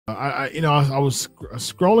I was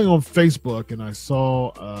scrolling on Facebook and I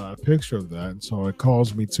saw a picture of that, and so it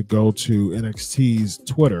caused me to go to NXT's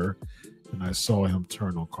Twitter, and I saw him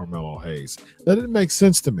turn on Carmelo Hayes. That didn't make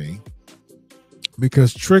sense to me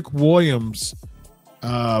because Trick Williams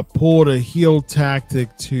pulled a heel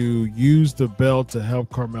tactic to use the belt to help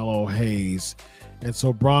Carmelo Hayes, and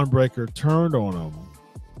so Bron Breakker turned on him.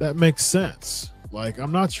 That makes sense. Like,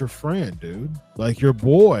 I'm not your friend, dude. Like, your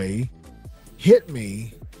boy hit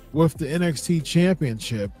me with the NXT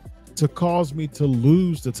championship to cause me to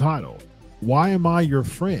lose the title. Why am I your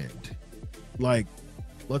friend? Like,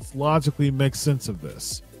 let's logically make sense of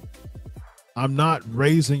this. I'm not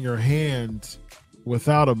raising your hand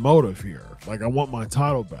without a motive here. Like, I want my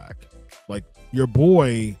title back. Like, your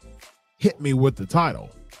boy hit me with the title.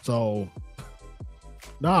 So,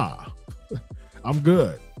 nah, I'm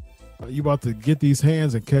good. You about to get these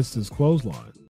hands and catch this clothesline.